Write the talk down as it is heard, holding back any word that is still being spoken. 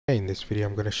In this video,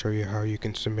 I'm going to show you how you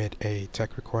can submit a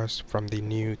tech request from the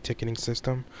new ticketing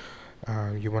system.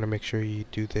 You want to make sure you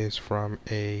do this from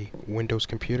a Windows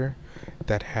computer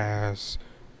that has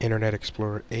Internet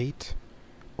Explorer 8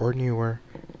 or newer,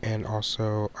 and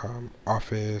also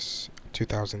Office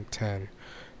 2010.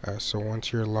 So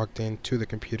once you're logged into the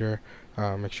computer,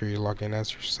 make sure you log in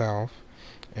as yourself,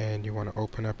 and you want to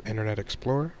open up Internet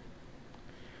Explorer.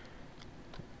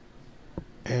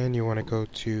 And you want to go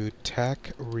to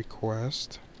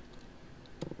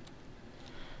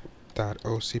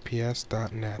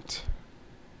techrequest.ocps.net.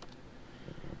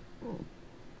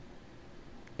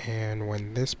 And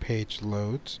when this page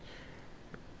loads,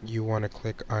 you want to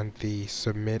click on the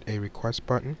Submit a Request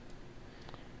button.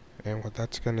 And what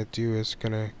that's going to do is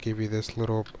going to give you this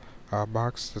little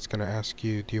box that's going to ask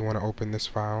you, do you want to open this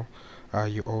file?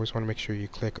 You always want to make sure you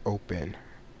click Open.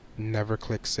 Never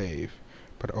click Save,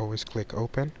 but always click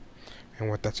Open. And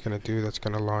what that's going to do, that's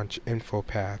going to launch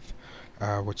InfoPath,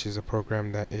 which is a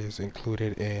program that is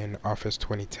included in Office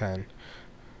 2010.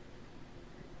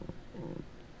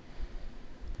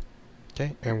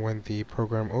 Okay, and when the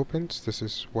program opens, this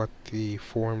is what the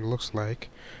form looks like.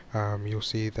 You'll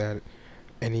see that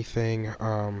anything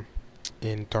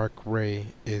in dark gray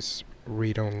is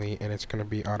read-only, and it's going to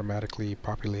be automatically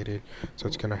populated. So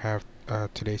it's going to have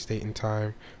today's date and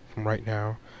time from right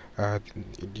now,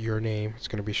 your name is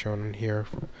going to be shown in here,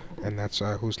 and that's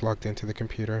who's logged into the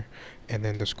computer, and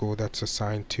then the school that's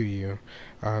assigned to you.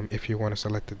 If you want to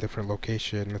select a different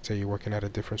location, let's say you're working at a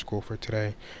different school for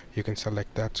today, you can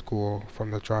select that school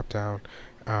from the drop down,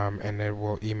 and it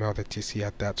will email the TC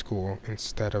at that school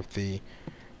instead of the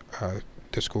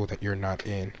school that you're not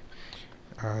in.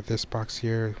 This box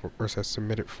here where it says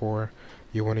submit it for,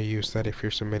 you want to use that if you're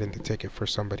submitting the ticket for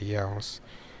somebody else.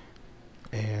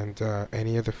 And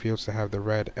any of the fields that have the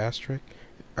red asterisk,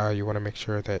 you want to make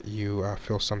sure that you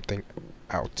fill something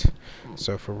out.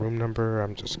 So for room number,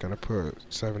 I'm just going to put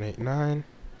 789.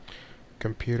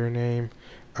 Computer name,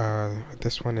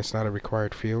 this one is not a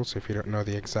required field, so if you don't know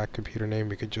the exact computer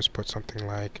name, you could just put something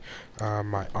like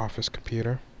my office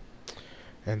computer.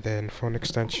 And then phone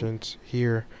extensions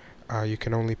here, you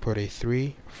can only put a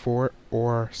 3, 4,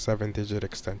 or 7-digit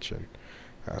extension.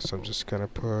 So I'm just going to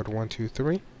put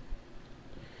 123.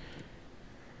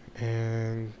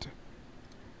 And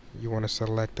you want to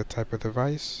select the type of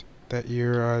device that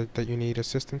you need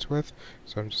assistance with.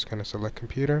 So I'm just going to select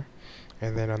computer,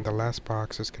 and then on the last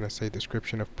box it's going to say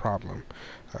description of problem.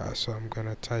 So I'm going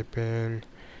to type in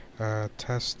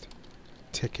test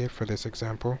ticket for this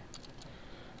example.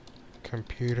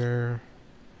 Computer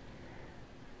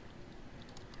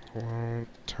won't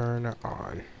turn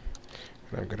on,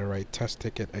 and I'm going to write test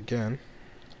ticket again.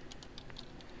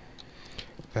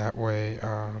 That way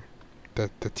the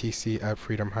TC at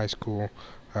Freedom High School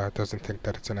doesn't think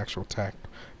that it's an actual tech.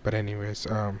 But anyways,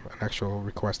 an actual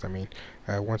request, I mean.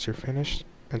 Once you're finished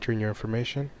entering your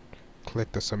information,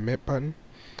 click the submit button,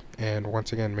 and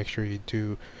once again make sure you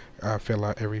do fill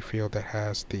out every field that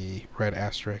has the red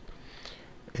asterisk.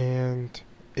 And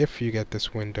if you get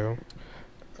this window,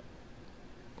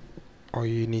 all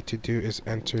you need to do is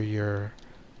enter your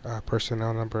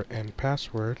personnel number and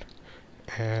password.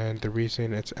 And the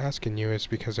reason it's asking you is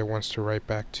because it wants to write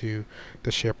back to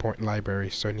the SharePoint library,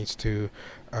 so it needs to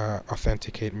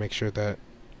authenticate, make sure that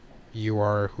you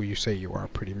are who you say you are,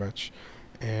 pretty much.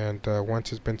 And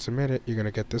once it's been submitted, you're going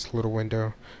to get this little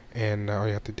window, and all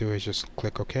you have to do is just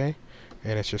click OK,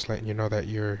 and it's just letting you know that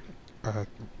your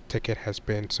ticket has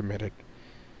been submitted.